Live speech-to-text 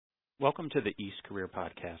Welcome to the East Career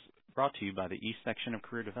Podcast, brought to you by the East Section of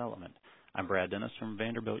Career Development. I'm Brad Dennis from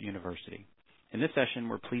Vanderbilt University. In this session,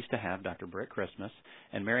 we're pleased to have Dr. Britt Christmas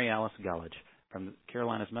and Mary Alice Gullidge from the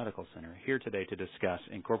Carolinas Medical Center here today to discuss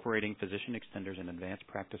incorporating physician extenders and advanced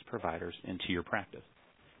practice providers into your practice.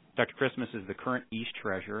 Dr. Christmas is the current East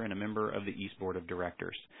Treasurer and a member of the East Board of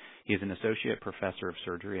Directors. He is an Associate Professor of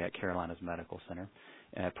Surgery at Carolinas Medical Center.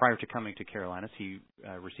 Prior to coming to Carolinas, he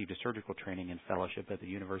received a surgical training and fellowship at the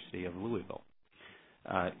University of Louisville.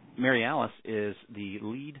 Mary Alice is the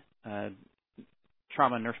lead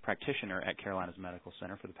trauma nurse practitioner at Carolinas Medical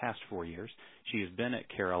Center for the past 4 years. She has been at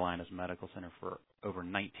Carolinas Medical Center for over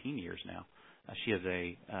 19 years now. She has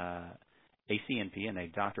a ACNP and a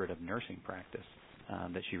doctorate of nursing practice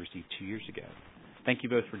that she received 2 years ago. Thank you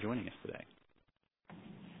both for joining us today.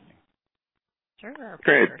 Sure.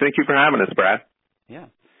 Great. Thank you for having us, Brad. Yeah.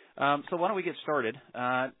 So why don't we get started?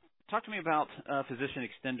 Talk to me about physician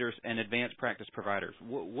extenders and advanced practice providers.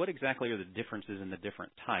 What exactly are the differences in the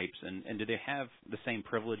different types, and do they have the same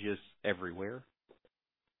privileges everywhere?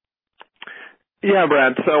 Yeah,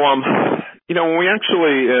 Brad. So, when we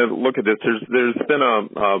actually look at this, there's been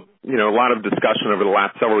a lot of discussion over the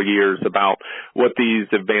last several years about what these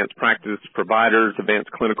advanced practice providers, advanced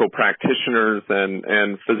clinical practitioners,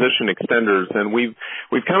 and physician extenders, and we've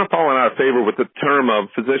kind of fallen out of favor with the term of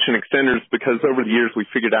physician extenders because over the years we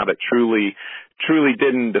figured out it truly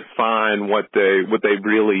didn't define what they've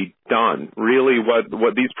really done. Really,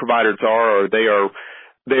 what these providers are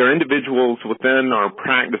they are individuals within our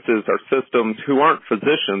practices, our systems, who aren't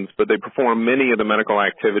physicians, but they perform many of the medical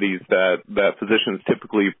activities that physicians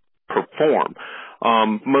typically perform.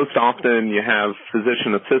 Most often you have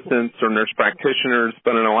physician assistants or nurse practitioners,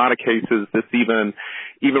 but in a lot of cases this even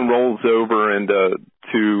rolls over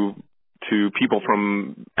into people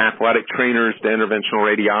from athletic trainers to interventional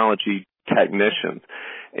radiology technicians.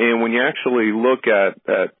 And when you actually look at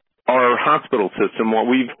our hospital system, what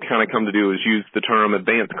we've kind of come to do is use the term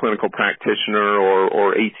advanced clinical practitioner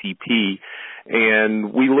or ACP,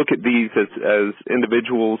 and we look at these as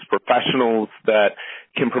individuals, professionals that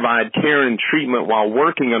can provide care and treatment while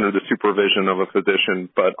working under the supervision of a physician,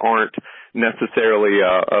 but aren't necessarily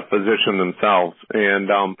a physician themselves. And,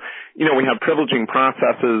 we have privileging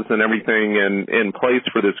processes and everything in place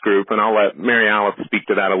for this group, and I'll let Mary Alice speak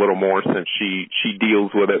to that a little more since she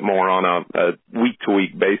deals with it more on a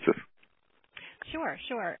week-to-week basis.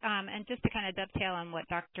 Sure. And just to kind of dovetail on what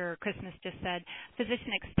Dr. Christmas just said,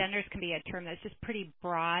 physician extenders can be a term that's just pretty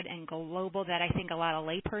broad and global that I think a lot of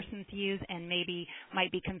laypersons use and maybe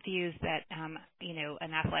might be confused that,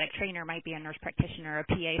 an athletic trainer might be a nurse practitioner or a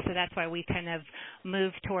PA. So that's why we kind of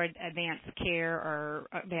move toward advanced care or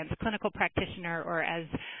advanced clinical practitioner, or as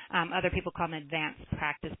other people call them, advanced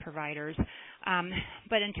practice providers.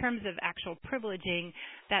 But in terms of actual privileging,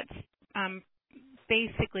 that's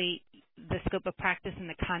basically the scope of practice and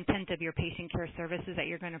the content of your patient care services that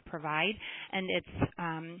you're going to provide, and it's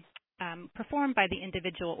performed by the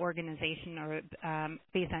individual organization or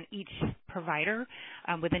based on each provider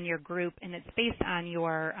within your group, and it's based on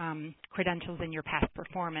your credentials and your past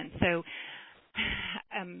performance. So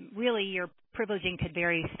really your privileging could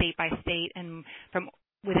vary state by state and from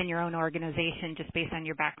within your own organization just based on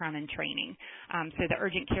your background and training. So the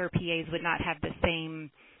urgent care PAs would not have the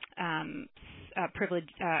same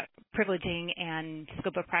privileging and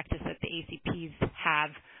scope of practice that the ACPs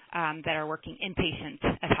have that are working inpatient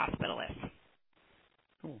as hospitalists.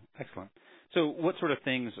 Cool. Excellent. So what sort of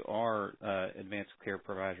things are advanced care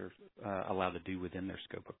providers allowed to do within their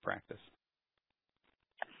scope of practice?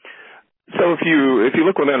 So if you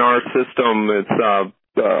look within our system, it's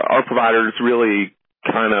our providers really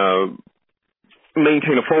kind of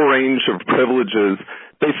maintain a full range of privileges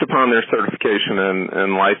based upon their certification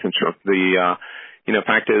and licensure. The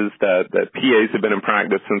fact is that PAs have been in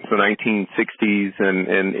practice since the 1960s, and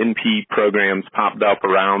NP programs popped up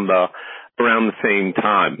around the same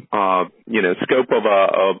time. Scope of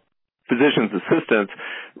a physician's assistant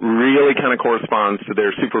really kind of corresponds to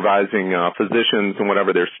their supervising physicians and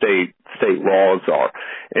whatever their state laws are.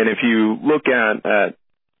 And if you look at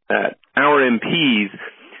our NPs,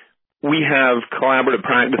 we have collaborative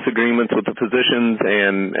practice agreements with the physicians,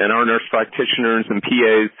 and our nurse practitioners and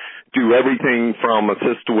PAs do everything from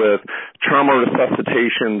assist with trauma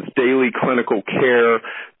resuscitations, daily clinical care,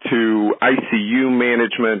 to ICU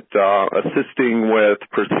management, assisting with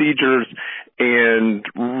procedures, and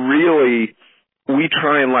really we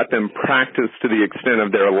try and let them practice to the extent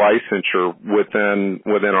of their licensure within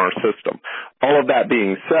our system. All of that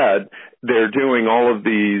being said, they're doing all of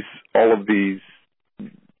these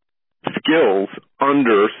skills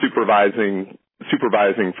under supervising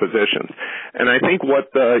supervising physicians. And I think what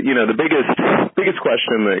the biggest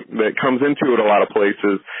question that comes into it a lot of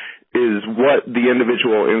places is what the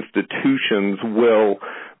individual institutions will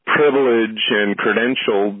privilege and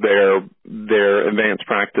credential their advanced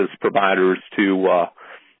practice providers to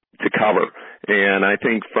cover. And I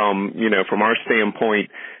think from our standpoint,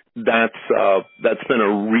 that's been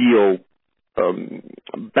a real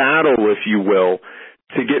battle, if you will,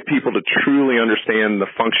 to get people to truly understand the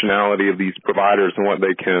functionality of these providers and what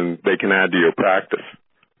they can add to your practice.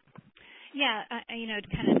 Yeah,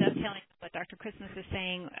 kind of dovetailing what Dr. Christmas is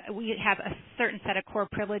saying, we have a certain set of core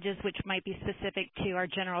privileges which might be specific to our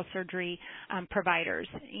general surgery providers.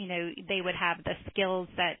 They would have the skills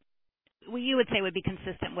that you would say would be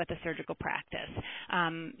consistent with a surgical practice.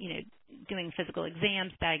 Doing physical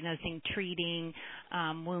exams, diagnosing, treating,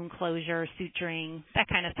 wound closure, suturing, that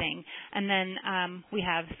kind of thing. And then we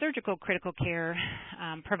have surgical critical care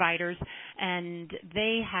providers, and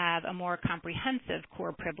they have a more comprehensive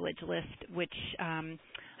core privilege list, which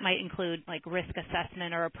might include like risk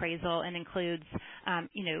assessment or appraisal, and includes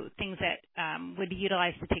things that would be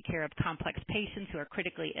utilized to take care of complex patients who are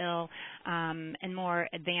critically ill, and more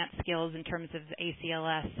advanced skills in terms of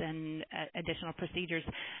ACLS and additional procedures.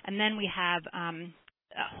 And then we have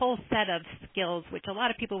a whole set of skills which a lot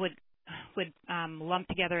of people would lump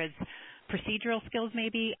together as procedural skills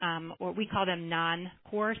maybe, or we call them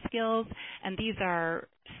non-core skills, and these are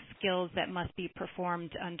skills that must be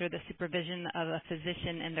performed under the supervision of a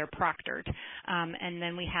physician and they're proctored. And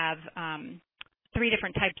then we have 3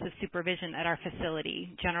 different types of supervision at our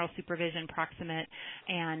facility: general supervision, proximate,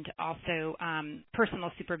 and also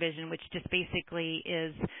personal supervision, which just basically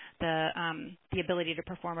is the ability to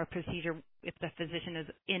perform a procedure if the physician is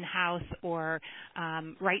in-house or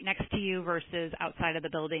right next to you versus outside of the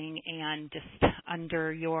building and just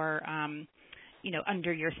under your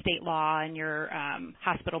under your state law and your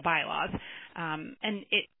hospital bylaws. And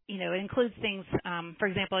it includes things, for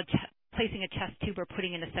example, placing a chest tube or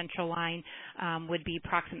putting in a central line would be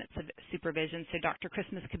proximate supervision. So Dr.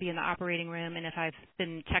 Christmas could be in the operating room, and if I've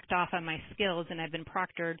been checked off on my skills and I've been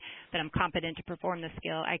proctored that I'm competent to perform the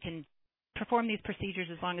skill, I can perform these procedures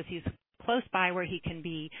as long as he's close by where he can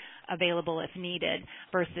be available if needed,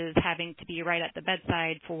 versus having to be right at the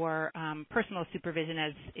bedside for personal supervision,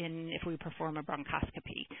 as in if we perform a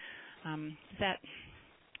bronchoscopy. Does that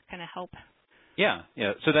kind of help? Yeah.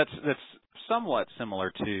 So that's somewhat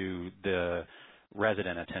similar to the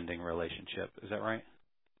resident attending relationship. Is that right?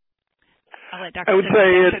 I'll let Dr. I would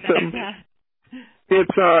say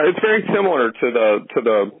it's very similar to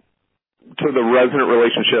the resident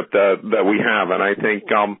relationship that we have, and I think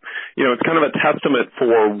it's kind of a testament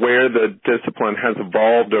for where the discipline has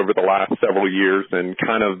evolved over the last several years and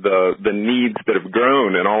kind of the needs that have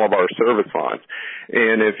grown in all of our service lines.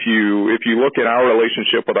 And if you look at our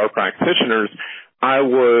relationship with our practitioners, I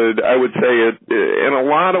would say it in a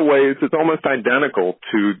lot of ways it's almost identical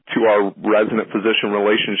to our resident physician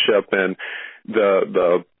relationship, and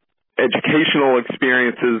the educational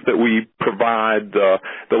experiences that we provide,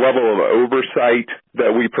 the level of oversight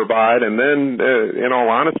that we provide, and then, in all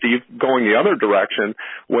honesty, going the other direction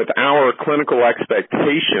with our clinical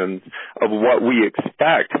expectations of what we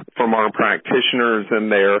expect from our practitioners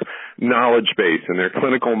and their knowledge base and their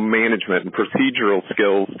clinical management and procedural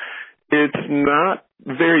skills. It's not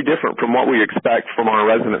very different from what we expect from our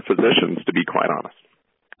resident physicians, to be quite honest.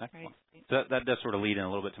 Excellent. So that does sort of lead in a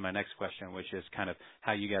little bit to my next question, which is kind of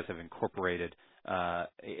how you guys have incorporated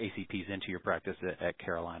ACPs into your practice at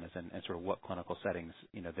Carolinas, and sort of what clinical settings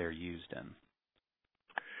they're used in.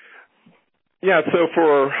 Yeah, so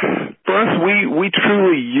for us, we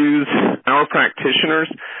truly use our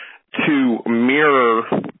practitioners to mirror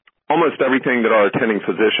almost everything that our attending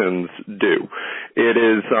physicians do. It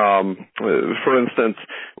is, for instance,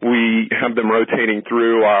 we have them rotating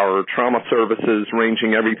through our trauma services,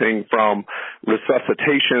 ranging everything from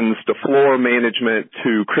resuscitations to floor management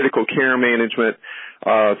to critical care management,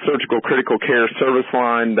 surgical critical care service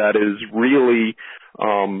line that is really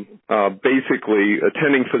basically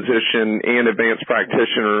attending physician and advanced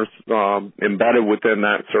practitioners embedded within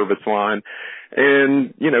that service line.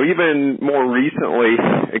 And, even more recently,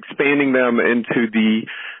 expanding them into the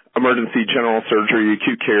emergency general surgery,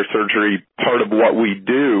 acute care surgery part of what we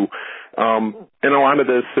do. And a lot of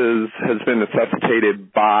this has been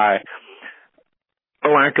necessitated by a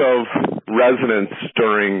lack of residents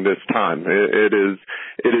during this time. It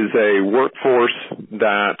is a workforce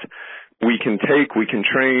that we can take, we can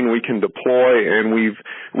train, we can deploy, and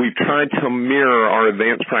we've tried to mirror our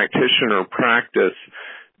advanced practitioner practice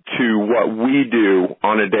to what we do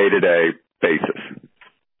on a day-to-day basis.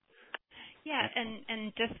 Yeah,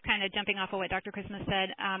 and just kind of jumping off of what Dr. Christmas said,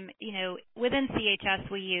 within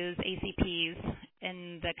CHS we use ACPs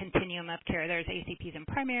in the continuum of care. There's ACPs in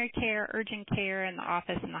primary care, urgent care, in the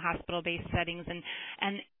office, and the hospital-based settings, and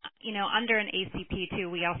under an ACP too,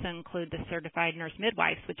 we also include the certified nurse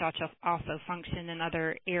midwives, which also function in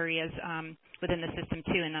other areas within the system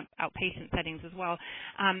too, in the outpatient settings as well.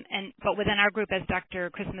 But within our group, as Dr.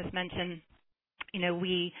 Christmas mentioned,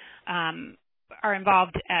 we are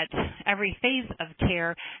involved at every phase of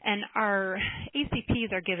care, and our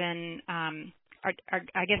ACPs are given, our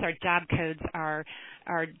job codes are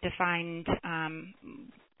defined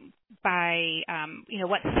by,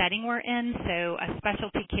 what setting we're in. So a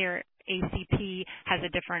specialty care ACP has a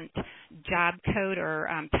different job code or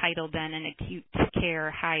title than an acute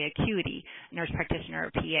care high acuity nurse practitioner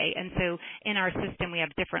or PA. And so in our system, we have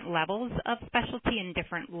different levels of specialty and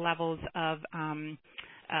different levels of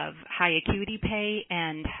high acuity pay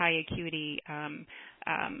and high acuity,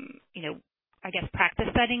 practice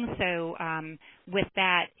settings. So with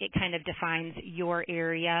that, it kind of defines your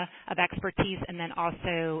area of expertise, and then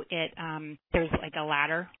also there's like a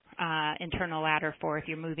ladder, internal ladder for if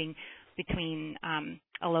you're moving between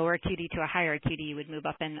a lower acuity to a higher acuity, you would move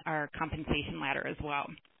up in our compensation ladder as well.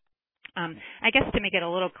 I guess to make it a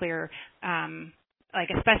little clearer, like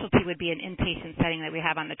a specialty would be an inpatient setting that we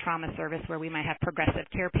have on the trauma service where we might have progressive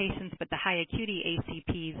care patients, but the high acuity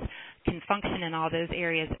ACPs can function in all those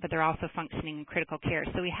areas, but they're also functioning in critical care.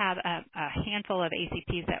 So we have a handful of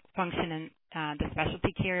ACPs that function in the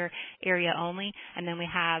specialty care area only, and then we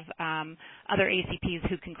have other ACPs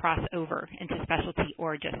who can cross over into specialty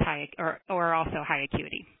or just or also high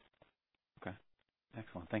acuity. Okay,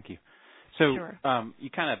 excellent, thank you. So sure. You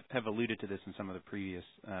kind of have alluded to this in some of the previous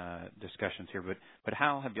discussions here, but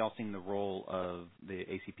how have y'all seen the role of the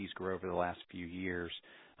ACPs grow over the last few years,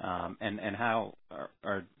 and how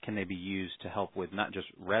can they be used to help with not just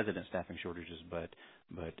resident staffing shortages, but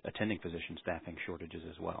attending physician staffing shortages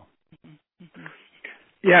as well? Mm-hmm.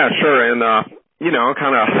 Yeah, sure, and I'll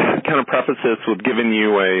kind of preface this with giving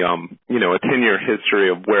you a 10-year history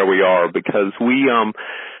of where we are, because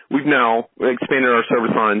we've now expanded our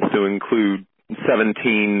service lines to include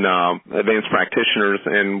 17 advanced practitioners,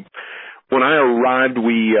 and when I arrived,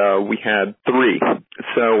 we had 3.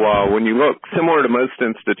 So when you look, similar to most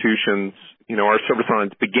institutions, our service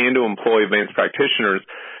lines began to employ advanced practitioners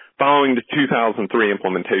following the 2003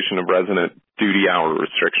 implementation of resident duty hour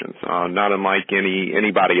restrictions, not unlike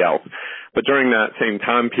anybody else. But during that same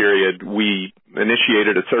time period, we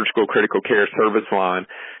initiated a surgical critical care service line,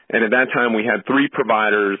 and at that time we had 3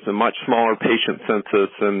 providers, a much smaller patient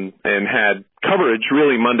census, and had coverage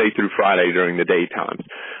really Monday through Friday during the daytimes.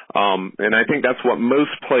 And I think that's what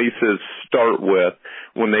most places start with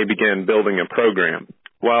when they begin building a program.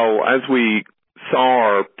 Well, as we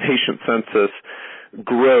saw our patient census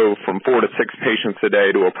grow from 4 to 6 patients a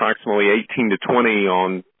day to approximately 18 to 20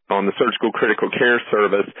 on the surgical critical care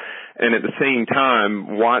service, and at the same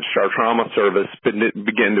time watched our trauma service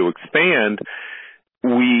begin to expand,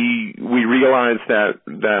 we realized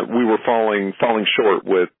that we were falling short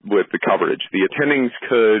with the coverage. The attendings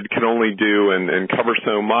could only do and cover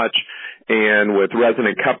so much, and with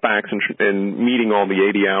resident cutbacks and meeting all the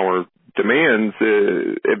 80-hour demands,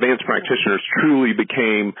 advanced practitioners truly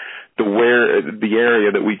became the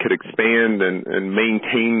area that we could expand and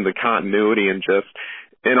maintain the continuity and just,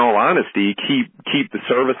 in all honesty, keep the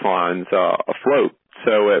service lines afloat.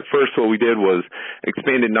 So at first what we did was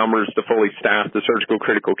expanded numbers to fully staff the surgical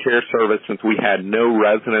critical care service since we had no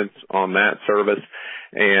residents on that service.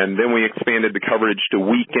 And then we expanded the coverage to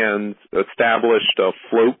weekends, established a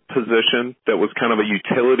float position that was kind of a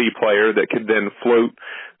utility player that could then float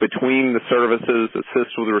between the services,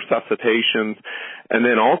 assist with resuscitations, and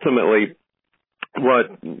then ultimately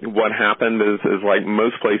what happened is like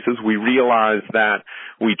most places, we realized that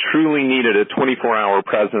we truly needed a 24-hour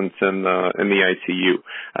presence in the ICU.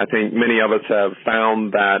 I think many of us have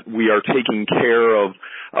found that we are taking care of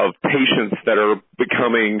patients that are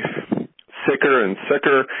becoming sicker and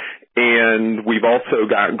sicker, and we've also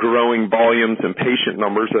got growing volumes and patient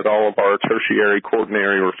numbers at all of our tertiary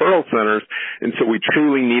quaternary referral centers, and so we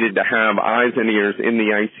truly needed to have eyes and ears in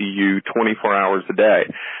the ICU 24 hours a day,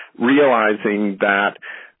 realizing that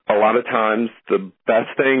a lot of times the best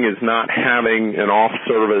thing is not having an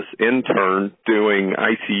off-service intern doing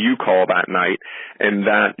ICU call that night, and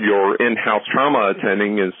that your in-house trauma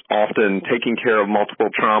attending is often taking care of multiple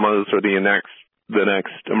traumas or the next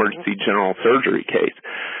emergency general surgery case.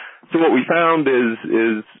 So what we found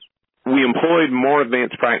is we employed more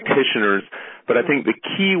advanced practitioners, but I think the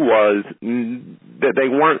key was that they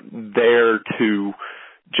weren't there to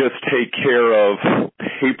just take care of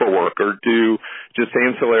paperwork or do just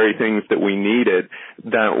ancillary things that we needed,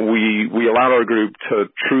 that we allowed our group to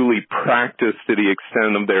truly practice to the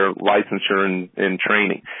extent of their licensure and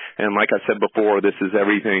training. And like I said before, this is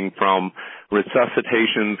everything from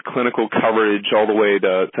resuscitations, clinical coverage, all the way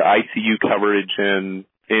to ICU coverage and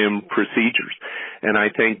procedures. And I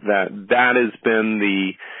think that has been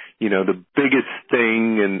the biggest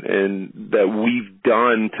thing and that we've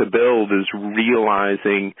done to build is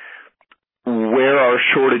realizing where our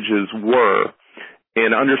shortages were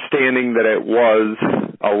and understanding that it was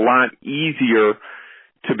a lot easier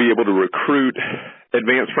to be able to recruit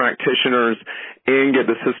advanced practitioners and get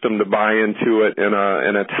the system to buy into it in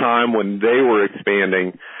a time when they were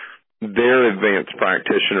expanding their advanced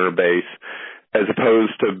practitioner base, as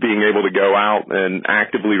opposed to being able to go out and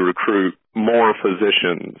actively recruit more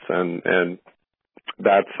physicians. And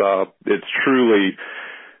that's it's truly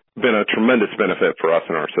been a tremendous benefit for us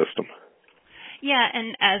in our system. Yeah,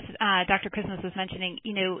 and as Dr. Christmas was mentioning,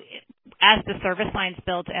 as the service lines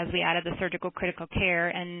built, as we added the surgical critical care,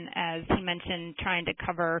 and as he mentioned, trying to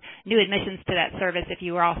cover new admissions to that service, if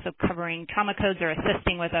you were also covering trauma codes or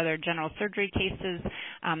assisting with other general surgery cases,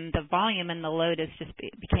 the volume and the load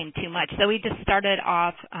became too much. So we just started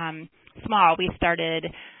off small. We started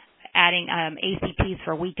adding ACPs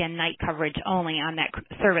for weekend night coverage only on that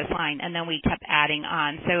service line, and then we kept adding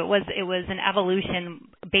on. So it was an evolution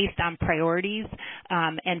based on priorities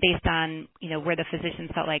and based on where the physicians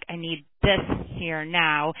felt like, I need this here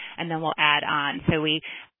now, and then we'll add on. So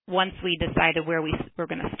once we decided where we were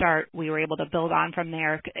going to start, we were able to build on from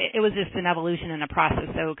there. It was just an evolution and a process,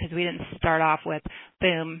 so because we didn't start off with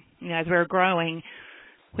boom. As we were growing,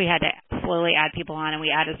 we had to slowly add people on, and we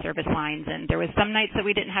added service lines. And there was some nights that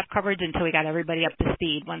we didn't have coverage until we got everybody up to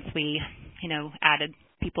speed once we, added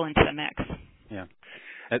people into the mix. Yeah.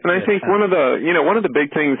 And I think one of the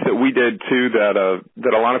big things that we did too that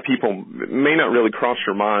a lot of people may not really cross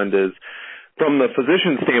your mind is, from the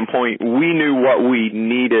physician standpoint, we knew what we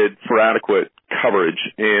needed for adequate coverage,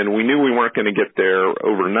 and we knew we weren't going to get there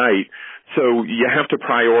overnight. So you have to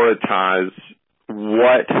prioritize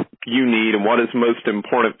what you need and what is most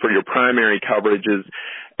important for your primary coverages,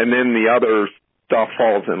 and then the other stuff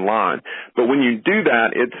falls in line. But when you do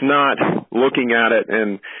that, it's not looking at it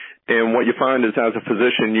and what you find is, as a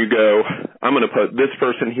physician, you go, I'm going to put this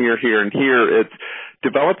person here, here, and here. It's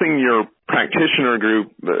developing your practitioner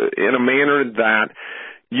group in a manner that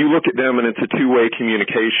you look at them and it's a two-way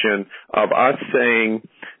communication of us saying,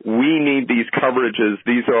 we need these coverages,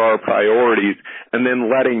 these are our priorities, and then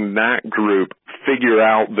letting that group figure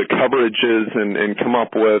out the coverages and come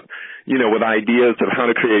up with, with ideas of how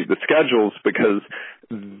to create the schedules, because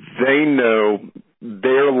they know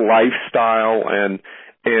their lifestyle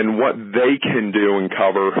and what they can do and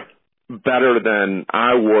cover better than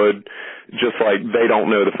I would, just like they don't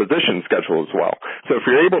know the physician schedule as well. So if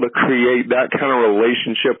you're able to create that kind of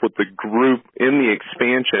relationship with the group in the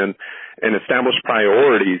expansion and establish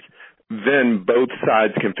priorities, then both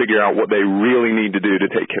sides can figure out what they really need to do to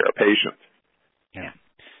take care of patients.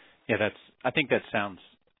 Yeah, I think that sounds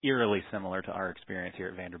eerily similar to our experience here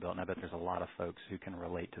at Vanderbilt, and I bet there's a lot of folks who can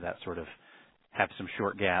relate to that sort of, have some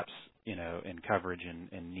short gaps, in coverage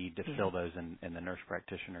and need to fill those, and the nurse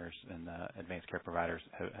practitioners and the advanced care providers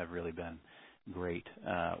have really been great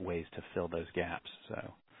ways to fill those gaps. So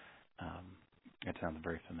it sounds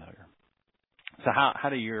very familiar. So how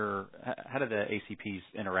do the ACPs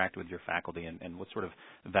interact with your faculty, and what sort of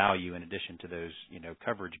value, in addition to those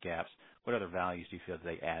coverage gaps, what other values do you feel that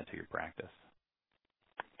they add to your practice?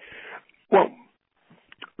 Well,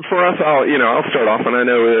 for us, I'll start off, and I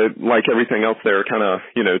know like everything else, there are kind of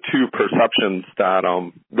two perceptions that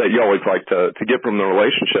you always like to get from the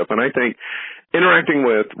relationship, and I think interacting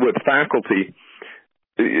with faculty,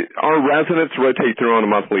 our residents rotate through on a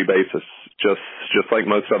monthly basis, just like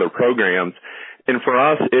most other programs. And for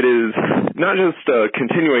us, it is not just a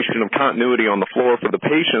continuation of continuity on the floor for the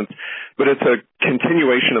patients, but it's a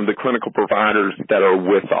continuation of the clinical providers that are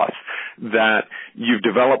with us, that you've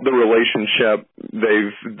developed the relationship,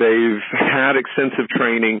 they've had extensive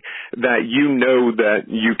training, that you know that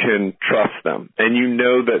you can trust them, and you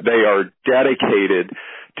know that they are dedicated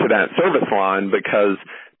to that service line because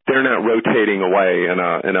they're not rotating away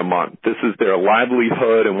in a month. This is their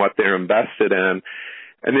livelihood and what they're invested in.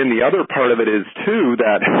 And then the other part of it is, too,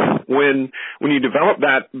 that when you develop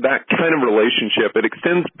that kind of relationship, it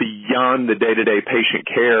extends beyond the day-to-day patient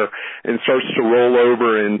care and starts to roll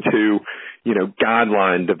over into,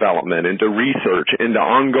 guideline development, into research, into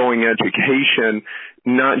ongoing education,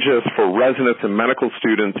 not just for residents and medical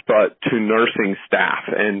students, but to nursing staff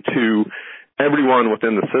and to everyone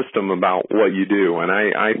within the system about what you do. And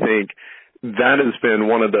I think that has been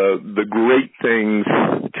one of the great things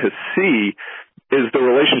to see is the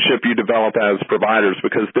relationship you develop as providers,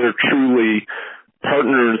 because they're truly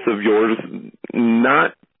partners of yours,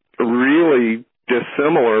 not really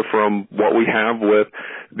dissimilar from what we have with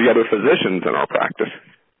the other physicians in our practice.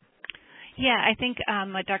 Yeah, I think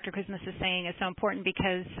what Dr. Christmas is saying is so important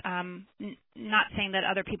because not saying that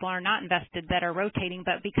other people are not invested that are rotating,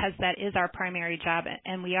 but because that is our primary job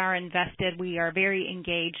and we are invested, we are very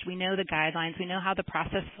engaged, we know the guidelines, we know how the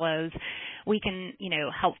process flows, we can,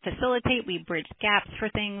 help facilitate, we bridge gaps for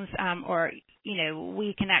things, or,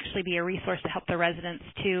 we can actually be a resource to help the residents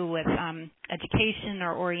too with education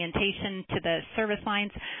or orientation to the service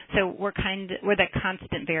lines. So we're the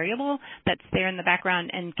constant variable that's there in the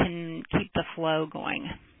background and can keep the flow going.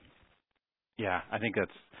 Yeah, I think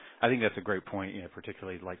that's a great point,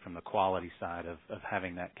 particularly like from the quality side of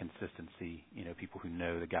having that consistency, people who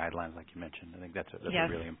know the guidelines like you mentioned. I think that's yes.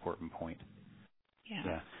 a really important point.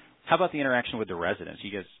 Yeah. How about the interaction with the residents?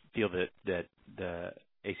 You guys feel that the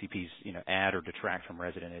ACPs, add or detract from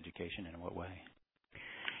resident education, and in what way?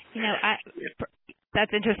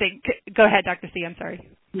 That's interesting. Go ahead, Dr. C. I'm sorry.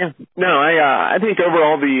 Yeah. No, I think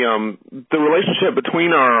overall the relationship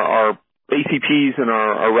between our ACPs and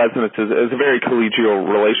our residents is a very collegial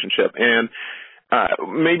relationship. And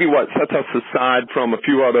maybe what sets us aside from a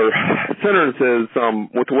few other centers is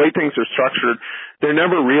with the way things are structured, they're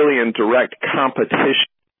never really in direct competition,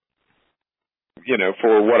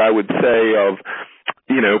 for what I would say of,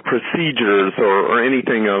 procedures or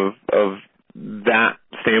anything of that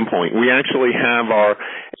standpoint. We actually have our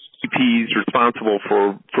ACPs responsible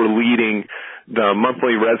for leading the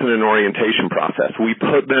monthly resident orientation process. We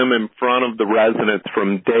put them in front of the residents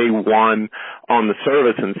from day one on the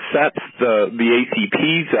service and sets the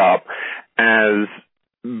ACPs up as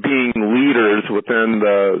being leaders within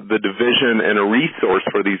the division and a resource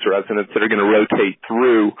for these residents that are going to rotate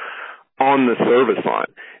through on the service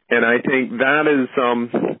line. And I think that is,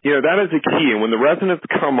 that is a key. And when the residents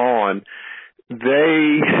come on,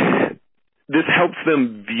 this helps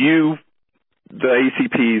them view the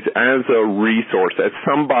ACPs as a resource, as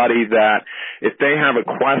somebody that if they have a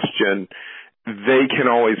question, they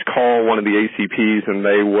can always call one of the ACPs and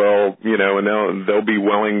they will, and they'll be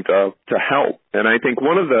willing to help. And I think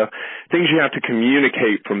one of the things you have to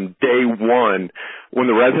communicate from day one when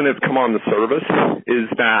the residents come on the service is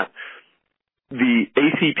that the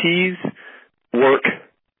ACPs work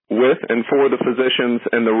with and for the physicians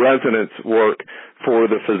and the residents work for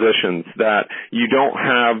the physicians, that you don't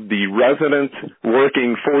have the residents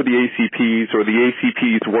working for the ACPs or the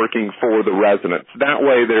ACPs working for the residents. That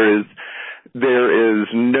way there is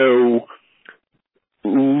no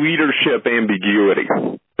leadership ambiguity,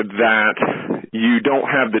 that you don't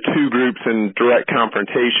have the two groups in direct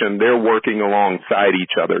confrontation. They're working alongside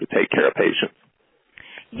each other to take care of patients.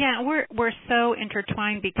 Yeah, we're so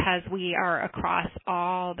intertwined because we are across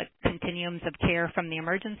all the continuums of care, from the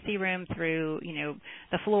emergency room through,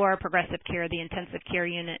 the floor, progressive care, the intensive care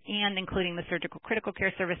unit, and including the surgical critical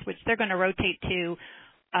care service, which they're going to rotate to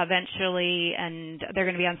eventually, and they're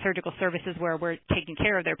going to be on surgical services where we're taking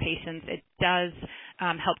care of their patients. It does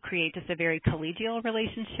help create just a very collegial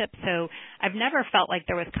relationship. So I've never felt like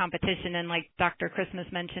there was competition. And like Dr. Christmas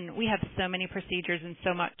mentioned, we have so many procedures and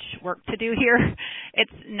so much work to do here.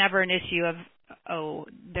 It's never an issue of,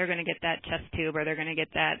 they're going to get that chest tube or they're going to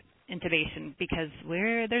get that intubation, because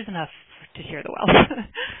there's enough to share the wealth.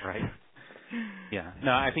 Right. Yeah.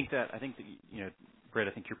 No, I think that Britt,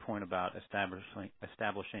 I think your point about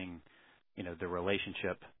establishing, the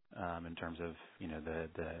relationship in terms of,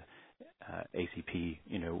 the ACP,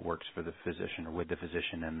 works for the physician or with the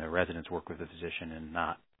physician, and the residents work with the physician, and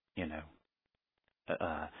not,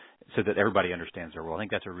 so that everybody understands their role. I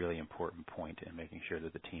think that's a really important point in making sure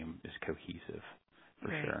that the team is cohesive, for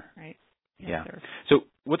sure. Right. Yeah. Yes, so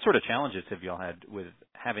what sort of challenges have you all had with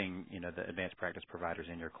having, the advanced practice providers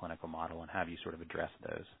in your clinical model, and how do you sort of address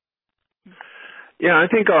those? Yeah, I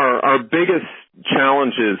think our biggest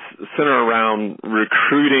challenges center around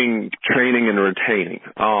recruiting, training, and retaining.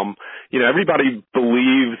 Everybody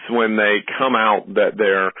believes when they come out that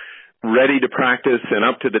they're ready to practice and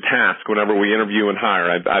up to the task whenever we interview and hire.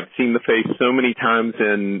 I've seen the face so many times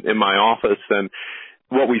in my office, and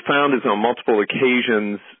what we found is on multiple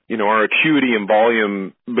occasions, our acuity and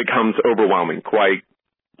volume becomes overwhelming quite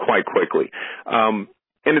quickly.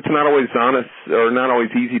 And it's not always honest or not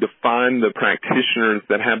always easy to find the practitioners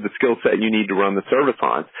that have the skill set you need to run the service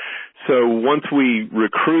lines. So once we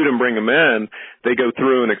recruit and bring them in, they go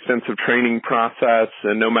through an extensive training process,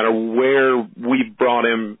 and no matter where we've brought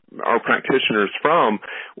in our practitioners from,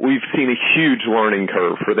 we've seen a huge learning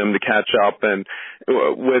curve for them to catch up. And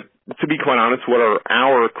to be quite honest, what are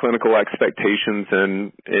our clinical expectations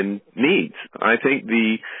and needs? I think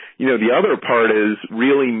the other part is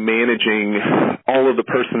really managing all of the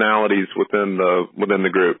personalities within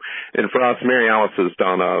the group. And for us, Mary Alice has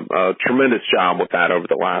done a tremendous job with that over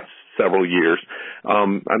the last several years.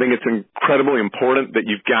 I think it's incredibly important that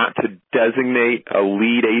you've got to designate a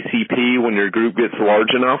lead ACP when your group gets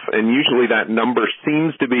large enough, and usually that number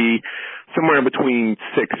seems to be somewhere between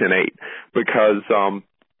 6 and 8, because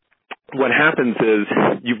what happens is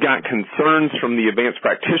you've got concerns from the advanced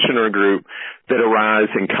practitioner group that arise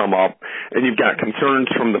and come up, and you've got concerns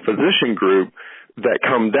from the physician group that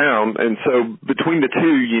come down, and so between the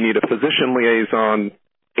two, you need a physician liaison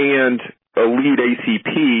and a lead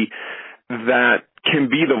ACP that can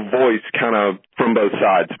be the voice kind of from both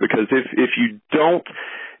sides. Because if you don't,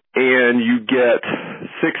 and you get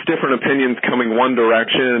 6 different opinions coming one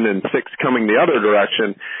direction and 6 coming the other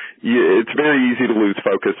direction, it's very easy to lose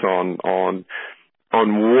focus on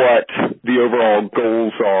what the overall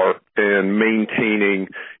goals are and maintaining,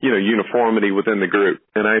 uniformity within the group.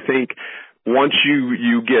 And I think once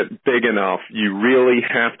you get big enough, you really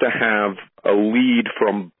have to have a lead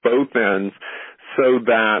from both ends so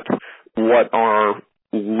that what are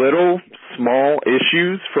little, small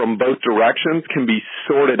issues from both directions can be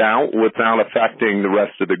sorted out without affecting the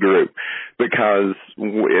rest of the group. Because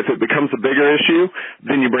if it becomes a bigger issue,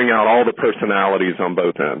 then you bring out all the personalities on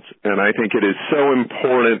both ends. And I think it is so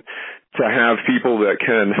important to have people that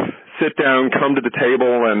can sit down, come to the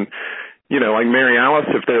table, and like Mary Alice,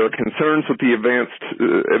 if there are concerns with the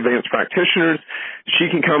advanced practitioners,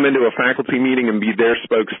 she can come into a faculty meeting and be their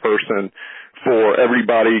spokesperson for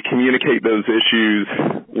everybody, communicate those issues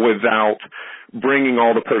without bringing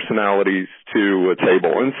all the personalities to a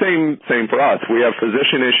table. And same for us. We have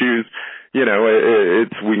physician issues.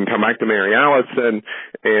 We can come back to Mary Alice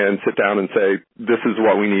and sit down and say, this is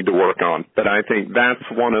what we need to work on. But I think that's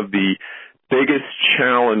one of the biggest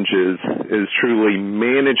challenges is truly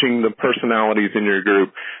managing the personalities in your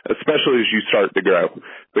group, especially as you start to grow.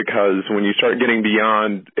 Because when you start getting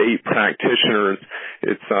beyond 8 practitioners,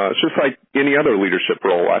 it's just like any other leadership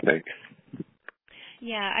role, I think.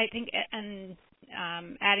 Yeah, I think, and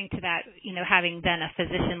adding to that, having then a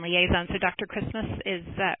physician liaison. So Dr. Christmas is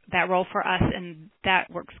that role for us, and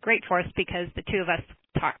that works great for us because the two of us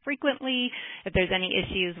talk frequently. If there's any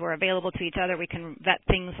issues, we're available to each other. We can vet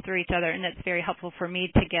things through each other, and it's very helpful for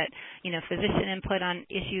me to get, physician input on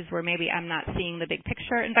issues where maybe I'm not seeing the big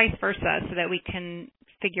picture, and vice versa, so that we can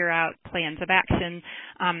figure out plans of action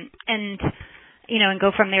and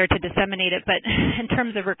go from there to disseminate it. But in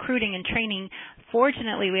terms of recruiting and training,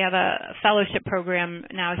 fortunately, we have a fellowship program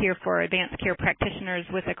now here for advanced care practitioners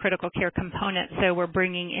with a critical care component. So we're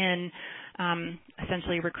bringing in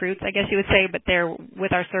essentially recruits, I guess you would say, but they're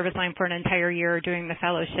with our service line for an entire year doing the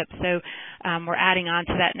fellowship. So we're adding on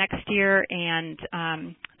to that next year, and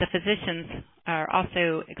the physicians are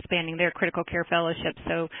also expanding their critical care fellowship.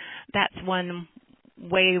 So that's one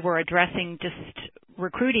way we're addressing just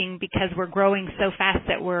recruiting, because we're growing so fast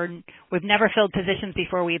that we've never filled positions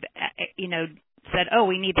before we've said, oh,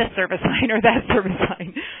 we need this service line or that service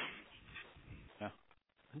line. Yeah,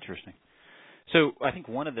 interesting. So I think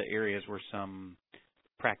one of the areas where some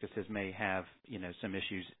practices may have some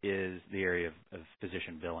issues is the area of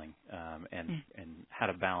physician billing and how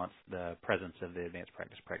to balance the presence of the advanced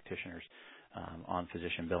practice practitioners on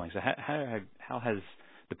physician billing. So how has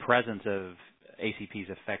the presence of ACPs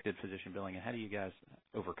affected physician billing, and how do you guys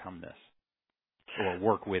overcome this or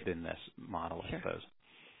work within this model, I suppose?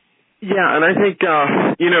 Yeah, and I think,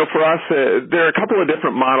 for us, there are a couple of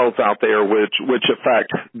different models out there which affect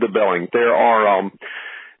the billing. There are,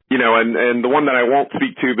 and the one that I won't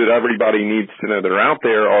speak to, but everybody needs to know that are out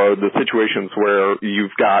there, are the situations where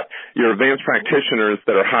you've got your advanced practitioners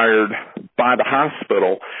that are hired by the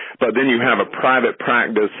hospital, but then you have a private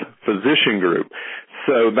practice physician group.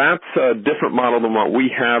 So that's a different model than what we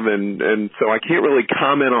have, and so I can't really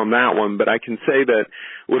comment on that one, but I can say that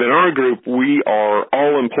within our group, we are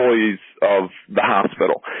all employees of the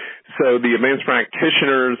hospital. So the advanced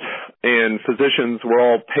practitioners and physicians, we're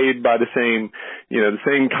all paid by the same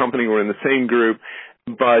company, we're in the same group,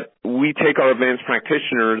 but we take our advanced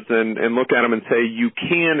practitioners and look at them and say, you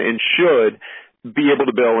can and should be able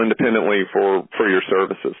to bill independently for your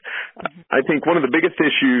services. I think one of the biggest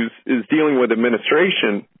issues is dealing with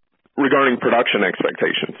administration regarding production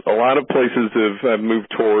expectations. A lot of places have moved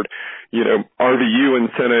toward, RVU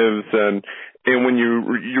incentives, and when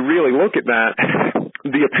you really look at that,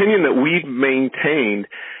 the opinion that we've maintained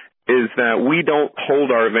is that we don't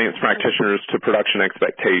hold our advanced practitioners to production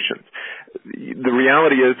expectations. The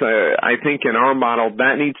reality is, I think in our model,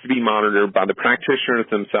 that needs to be monitored by the practitioners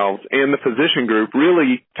themselves and the physician group,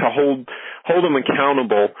 really to hold them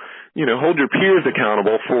accountable, hold your peers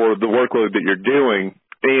accountable for the workload that you're doing.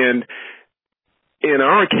 And in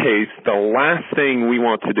our case, the last thing we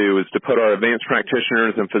want to do is to put our advanced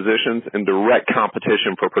practitioners and physicians in direct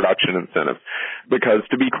competition for production incentives, because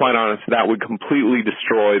to be quite honest, that would completely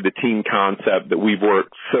destroy the team concept that we've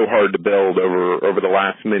worked so hard to build over the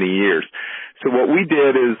last many years. So what we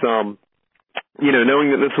did is,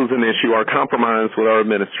 knowing that this was an issue, our compromise with our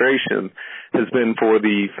administration has been for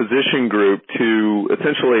the physician group to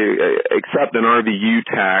essentially accept an RVU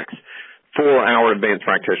tax for our advanced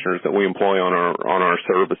practitioners that we employ on our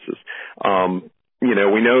services.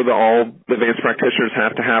 We know that all advanced practitioners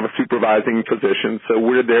have to have a supervising physician, so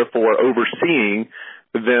we're therefore overseeing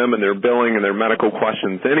them and their billing and their medical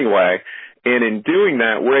questions anyway. And in doing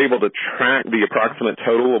that, we're able to track the approximate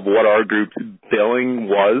total of what our group's billing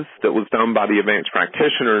was that was done by the advanced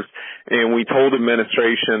practitioners. And we told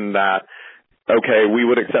administration that, okay, we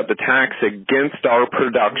would accept the tax against our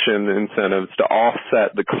production incentives to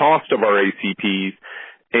offset the cost of our ACPs,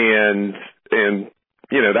 and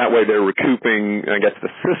that way they're recouping, I guess the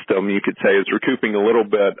system, you could say, is recouping a little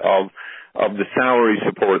bit of the salary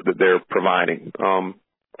support that they're providing.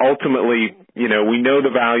 Ultimately, we know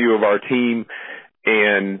the value of our team,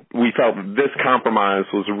 and we felt that this compromise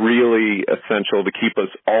was really essential to keep us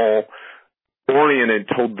all oriented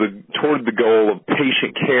toward the goal of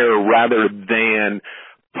patient care, rather than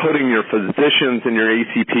putting your physicians and your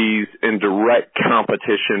ACPs in direct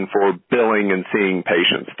competition for billing and seeing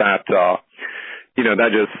patients. That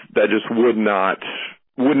just would not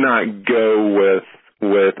go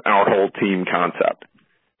with our whole team concept.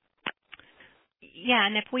 Yeah,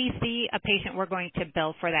 and if we see a patient, we're going to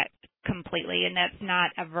bill for that completely, and that's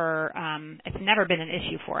not ever, it's never been an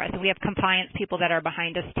issue for us. And we have compliance people that are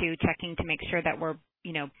behind us too, checking to make sure that we're,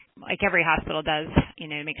 like every hospital does,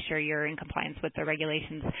 make sure you're in compliance with the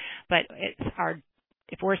regulations. But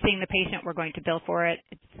if we're seeing the patient, we're going to bill for it.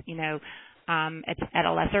 It's, it's at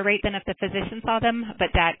a lesser rate than if the physician saw them, but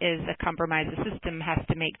that is a compromise the system has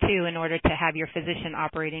to make too in order to have your physician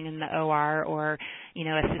operating in the OR or,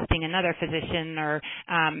 assisting another physician or,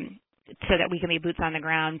 so that we can be boots on the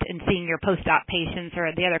ground and seeing your post-op patients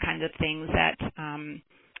or the other kinds of things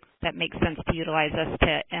that makes sense to utilize us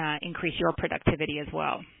to increase your productivity as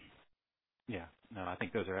well. Yeah, no, I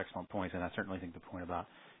think those are excellent points, and I certainly think the point about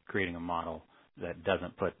creating a model that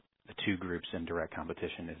doesn't put the two groups in direct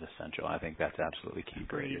competition is essential. I think that's absolutely key.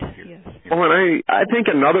 Agreed. Yes. Well, and I think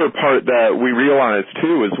another part that we realized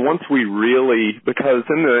too is once we really, because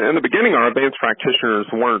in the beginning our advanced practitioners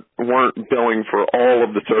weren't billing for all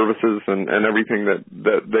of the services and everything that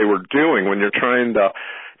they were doing when you're trying to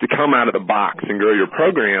come out of the box and grow your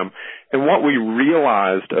program. And what we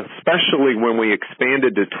realized, especially when we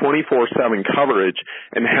expanded to 24/7 coverage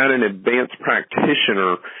and had an advanced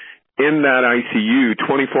practitioner in that ICU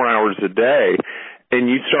 24 hours a day, and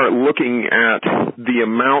you start looking at the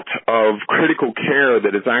amount of critical care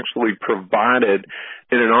that is actually provided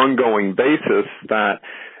in an ongoing basis, that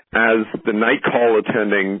as the night call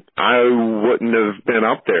attending, I wouldn't have been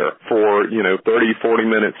up there for, 30, 40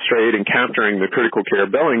 minutes straight and capturing the critical care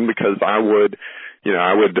billing, because I would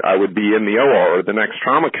be in the OR or the next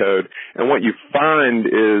trauma code. And what you find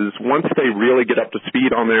is once they really get up to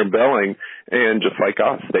speed on their billing, and just like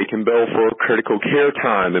us, they can bill for critical care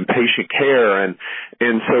time and patient care. And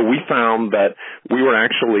so we found that we were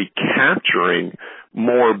actually capturing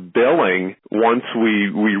more billing once we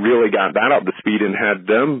really got that up to speed and had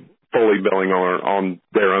them fully billing on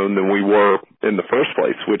their own than we were in the first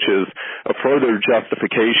place, which is a further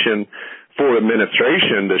justification for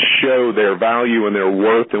administration to show their value and their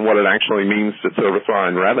worth and what it actually means to service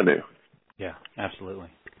line revenue. Yeah, absolutely.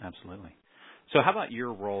 So how about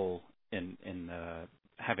your role in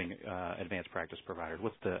having advanced practice providers?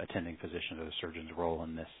 What's the attending physician or the surgeon's role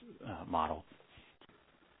in this model?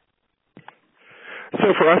 So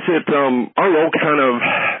for us, our role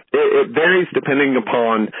it varies depending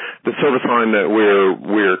upon the service line that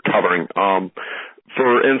we're covering.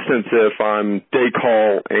 For instance, if I'm day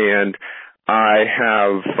call and I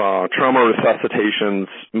have trauma resuscitations,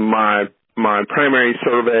 my primary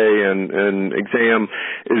survey and exam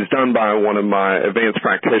is done by one of my advanced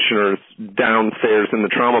practitioners downstairs in the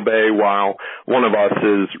trauma bay, while one of us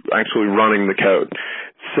is actually running the code.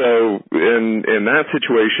 So in that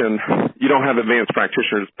situation, you don't have advanced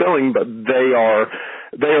practitioners billing, but they are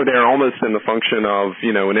there almost in the function of,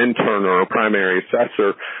 an intern or a primary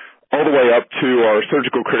assessor, all the way up to our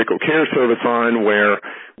surgical critical care service line, where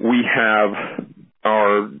we have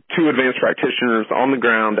our 2 advanced practitioners on the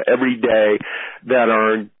ground every day that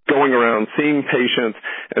are going around seeing patients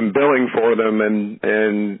and billing for them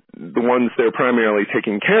and the ones they're primarily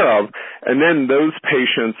taking care of. And then those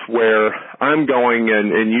patients where I'm going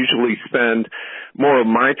and usually spend more of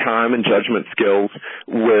my time and judgment skills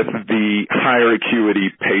with the higher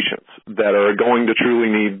acuity patients that are going to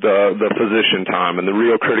truly need the physician time and the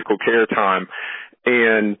real critical care time.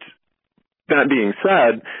 And that being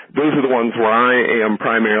said, those are the ones where I am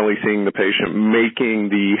primarily seeing the patient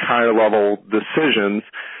making the higher level decisions,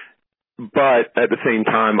 but at the same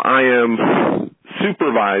time I am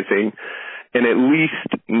supervising and at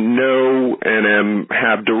least know and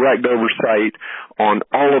have direct oversight on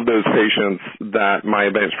all of those patients that my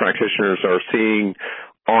advanced practitioners are seeing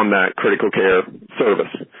on that critical care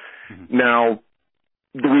service. Mm-hmm. Now,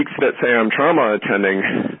 the weeks that say I'm trauma attending,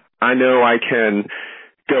 I know I can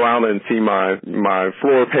go out and see my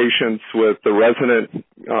floor patients with the resident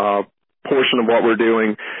portion of what we're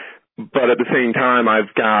doing, but at the same time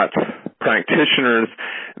I've got practitioners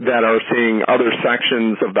that are seeing other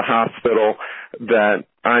sections of the hospital that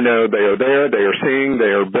I know they are there, they are seeing,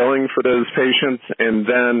 they are billing for those patients, and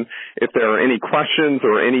then if there are any questions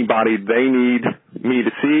or anybody they need me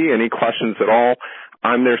to see, any questions at all,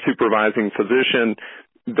 I'm their supervising physician.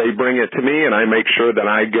 They bring it to me and I make sure that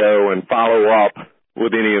I go and follow up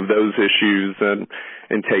with any of those issues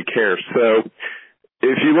and take care. So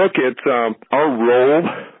if you look at our role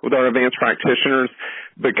with our advanced practitioners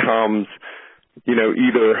becomes,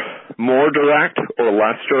 either more direct or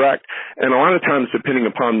less direct, and a lot of times depending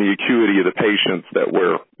upon the acuity of the patients that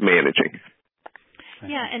we're managing.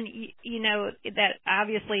 Yeah, and that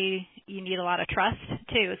obviously you need a lot of trust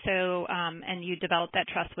too. So, and you develop that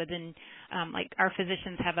trust within, like our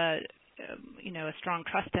physicians have a strong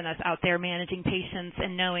trust in us out there managing patients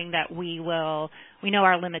and knowing that we know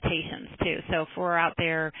our limitations too. So if we're out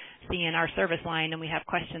there seeing our service line and we have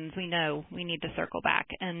questions, we know we need to circle back.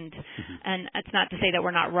 And it's not to say that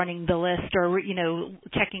we're not running the list or,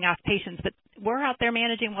 checking off patients, but we're out there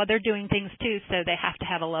managing while they're doing things too. So they have to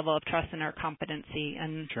have a level of trust in our competency.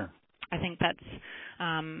 And sure. I think that's,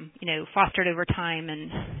 fostered over time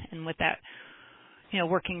and with that,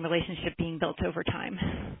 working relationship being built over time.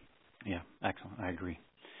 Yeah, excellent. I agree.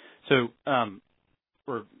 So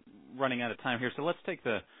we're running out of time here, so let's take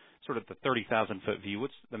the 30,000-foot view.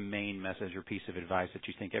 What's the main message or piece of advice that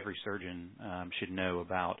you think every surgeon should know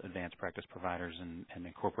about advanced practice providers and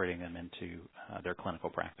incorporating them into their clinical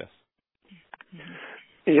practice?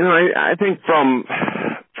 I think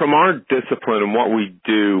from our discipline and what we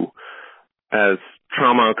do as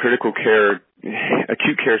trauma, critical care,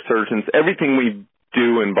 acute care surgeons, everything we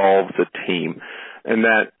do involves a team, and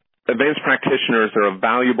that advanced practitioners are a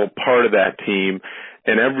valuable part of that team,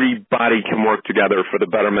 and everybody can work together for the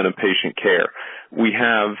betterment of patient care. We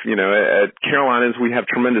have, at Carolinas, we have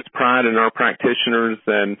tremendous pride in our practitioners,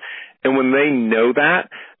 and when they know that,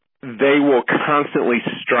 they will constantly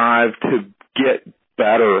strive to get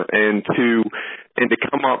better and to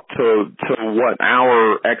come up to what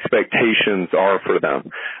our expectations are for them.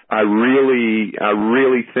 I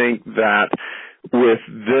really think that with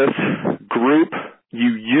this group,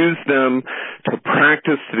 you use them to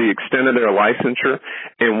practice to the extent of their licensure,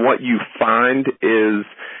 and what you find is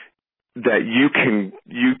that you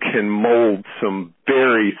can mold some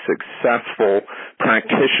very successful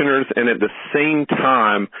practitioners and at the same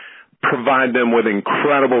time provide them with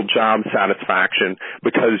incredible job satisfaction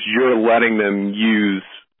because you're letting them use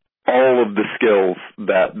all of the skills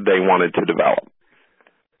that they wanted to develop.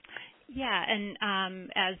 Yeah, and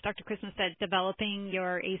as Dr. Christmas said, developing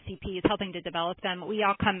your ACPs, helping to develop them. We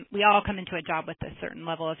all come into a job with a certain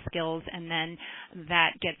level of skills, and then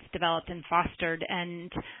that gets developed and fostered.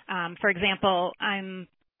 And for example,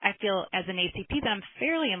 I feel as an ACP that I'm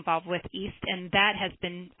fairly involved with EAST, and that has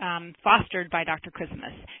been fostered by Dr.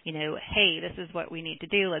 Christmas. Hey, this is what we need to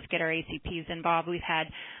do. Let's get our ACPs involved. We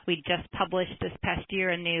just published this past year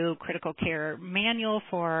a new critical care manual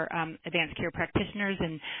for advanced care practitioners,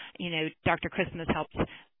 and Dr. Christmas helped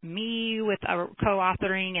me with our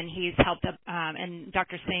co-authoring, and he's helped and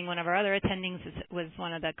Dr. Singh, one of our other attendings, was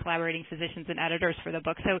one of the collaborating physicians and editors for the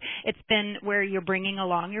book. So it's been where you're bringing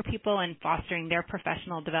along your people and fostering their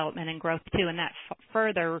professional development and growth too, and that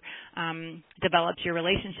further develops your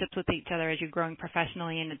relationships with each other as you're growing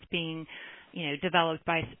professionally, and it's being developed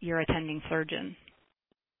by your attending surgeon.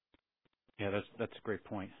 Yeah, that's a great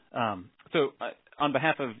point. So on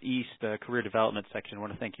behalf of EAST Career Development Section, I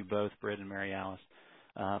want to thank you both, Britt and Mary Alice,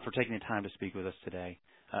 for taking the time to speak with us today.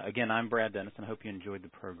 Again, I'm Brad Dennis, and I hope you enjoyed the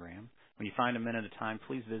program. When you find a minute of time,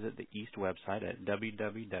 please visit the EAST website at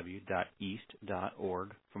www.east.org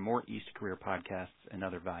for more EAST Career podcasts and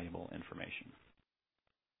other valuable information.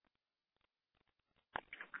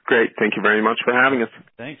 Great. Thank you very much for having us.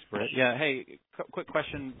 Thanks, Brett. Yeah, hey, quick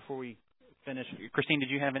question before we finish. Christine, did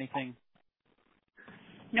you have anything?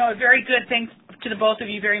 No, very good. Thanks to the both of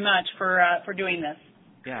you very much for doing this.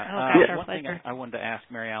 Yeah. One thing I wanted to ask,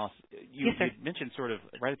 Mary Alice, you mentioned sort of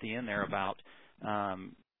right at the end there about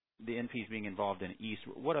the NPs being involved in EAST.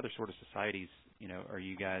 What other sort of societies, are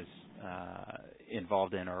you guys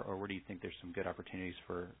involved in, or where do you think there's some good opportunities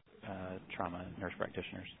for trauma nurse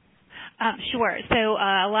practitioners? Sure. So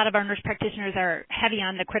a lot of our nurse practitioners are heavy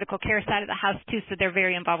on the critical care side of the house, too, so they're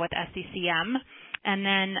very involved with SCCM. And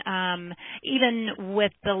then even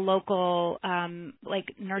with the local,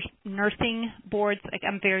 nursing boards, like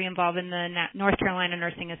I'm very involved in the North Carolina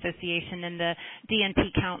Nursing Association and the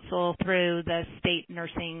DNP Council through the state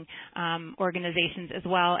nursing organizations, as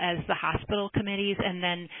well as the hospital committees.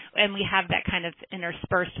 And we have that kind of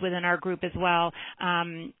interspersed within our group as well.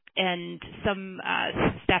 And some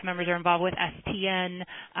staff members are involved with STN,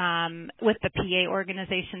 with the PA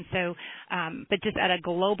organization. So, but just at a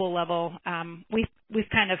global level, we've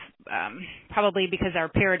kind of probably because our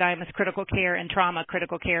paradigm is critical care and trauma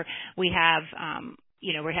critical care, we have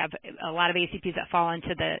we have a lot of ACPs that fall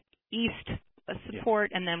into the EAST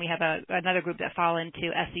support, and then we have another group that fall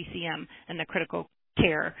into SCCM and the critical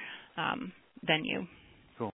care venue.